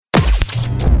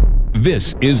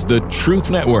This is the Truth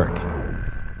Network.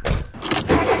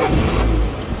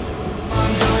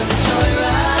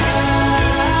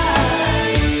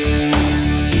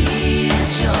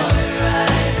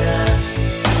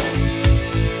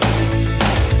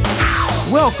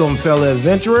 Welcome, fellow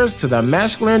adventurers, to the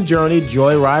Masculine Journey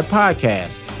Joyride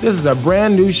podcast. This is a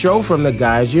brand new show from the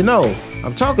guys you know.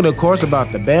 I'm talking, of course, about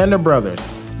the Band of Brothers.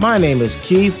 My name is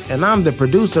Keith, and I'm the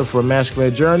producer for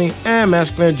Masculine Journey and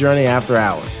Masculine Journey After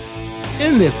Hours.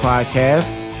 In this podcast,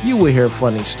 you will hear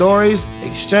funny stories,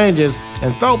 exchanges,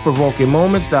 and thought-provoking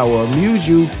moments that will amuse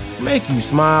you, make you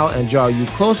smile, and draw you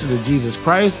closer to Jesus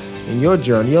Christ in your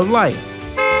journey of life.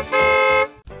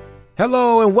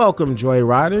 Hello and welcome,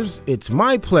 Joyriders. It's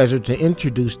my pleasure to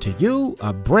introduce to you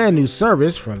a brand new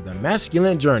service from the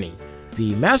Masculine Journey,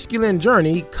 the Masculine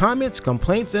Journey Comments,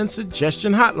 Complaints, and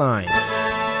Suggestion Hotline,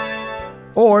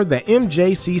 or the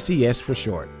MJCCS for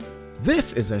short.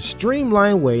 This is a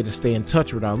streamlined way to stay in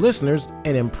touch with our listeners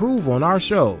and improve on our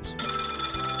shows.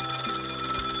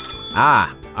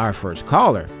 Our first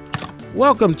caller.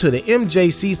 Welcome to the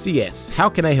MJCCS. How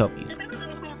can I help you?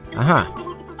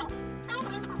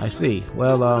 I see.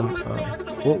 Well,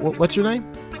 what's your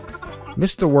name?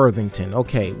 Mr. Worthington.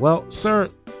 Okay. Well,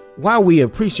 sir, while we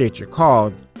appreciate your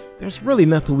call, there's really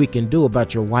nothing we can do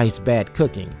about your wife's bad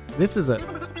cooking. This is the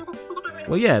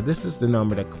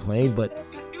number to complain, but,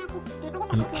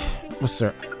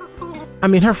 sir,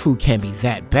 her food can't be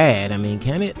that bad.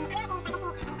 Can it?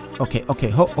 Okay.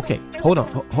 Hold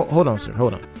on, sir.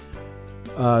 Hold on.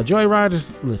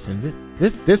 Joyriders, listen,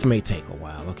 this may take a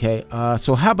while, okay?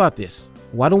 So how about this?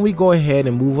 Why don't we go ahead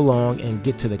and move along and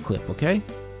get to the clip, okay?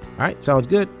 All right, sounds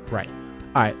good? Right.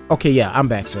 All right, okay, yeah, I'm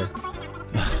back, sir.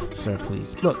 Sir,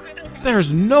 please. Look,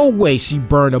 there's no way she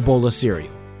burned a bowl of cereal.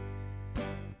 I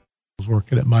was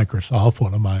working at Microsoft,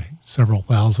 one of my several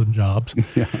thousand jobs.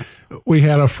 Yeah. We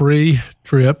had a free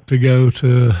trip to go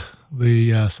to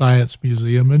the Science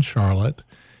Museum in Charlotte,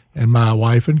 and my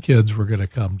wife and kids were going to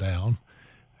come down,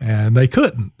 and they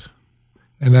couldn't.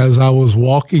 And as I was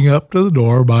walking up to the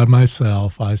door by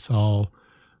myself, I saw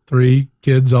 3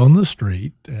 kids on the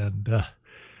street, and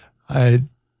I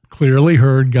clearly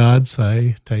heard God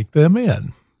say, "Take them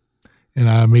in." And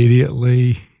I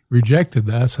immediately rejected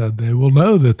that. I said, "They will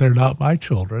know that they're not my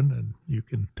children, and you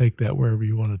can take that wherever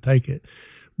you want to take it."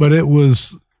 But it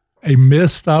was a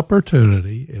missed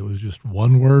opportunity. It was just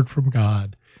one word from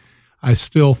God. I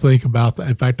still think about that.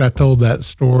 In fact, I told that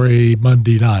story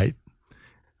Monday night.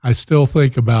 I still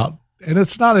think about, and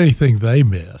it's not anything they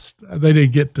missed. They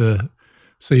didn't get to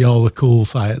see all the cool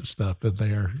science stuff in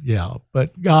there, yeah,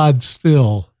 but God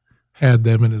still had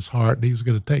them in his heart, and he was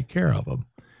going to take care of them.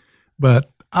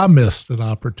 But I missed an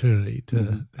opportunity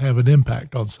to have an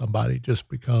impact on somebody just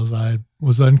because I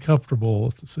was uncomfortable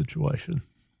with the situation.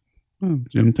 Well,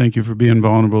 Jim, thank you for being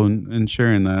vulnerable and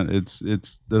sharing that. It's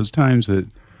those times that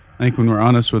I think when we're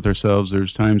honest with ourselves,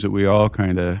 there's times that we all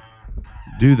kind of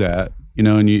do that.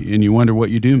 And you wonder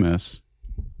what you do miss,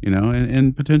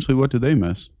 and potentially what do they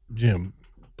miss? Jim,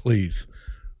 please,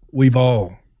 we've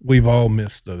all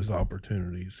missed those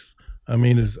opportunities.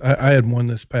 I had one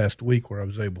this past week where I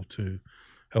was able to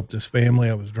help this family.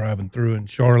 I was driving through in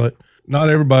Charlotte. Not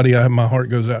everybody my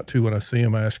heart goes out to when I see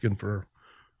them asking for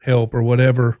help or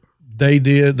whatever. They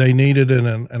needed it,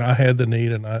 and I had the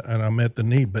need, and I met the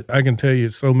need. But I can tell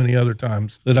you so many other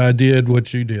times that I did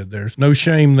what you did. There's no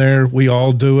shame there. We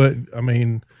all do it.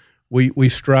 We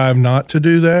strive not to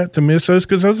do that, to miss those,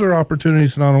 because those are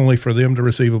opportunities not only for them to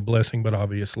receive a blessing, but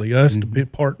obviously us to be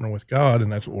partner with God, and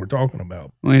that's what we're talking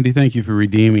about. Well, Andy, thank you for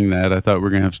redeeming that. I thought we were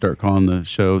going to have to start calling the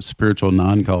show Spiritual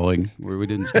Non-Calling, where we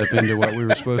didn't step into what we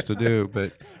were supposed to do,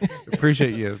 but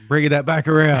appreciate you bringing that back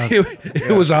around.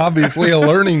 It was obviously a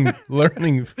learning.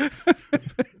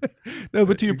 No,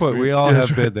 but to your point, we all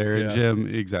have been there. And Jim,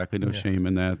 exactly, no shame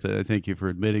in that. Thank you for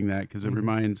admitting that, because it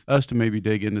reminds us to maybe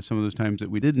dig into some of those times that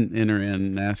we didn't enter in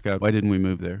and ask God, why didn't we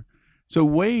move there? So,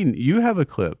 Wayne, you have a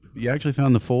clip. You actually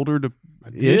found the folder to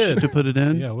put it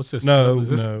in? Yeah, what's this? No.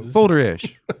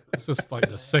 Folder-ish. Is this like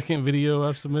the second video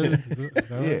I've submitted? Is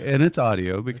that right? Yeah, and it's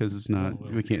audio because it's not,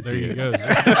 we can't see it. There you go.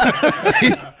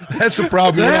 That's the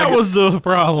problem. That was the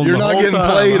problem. You're not getting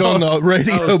played on the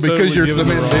radio because you're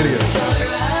submitting video.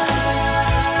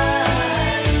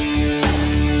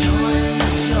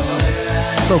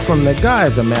 So from the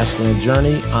guys of Masculine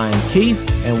Journey, I'm Keith,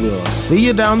 and we'll see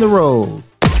you down the road.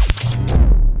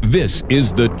 This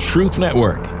is the Truth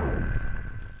Network.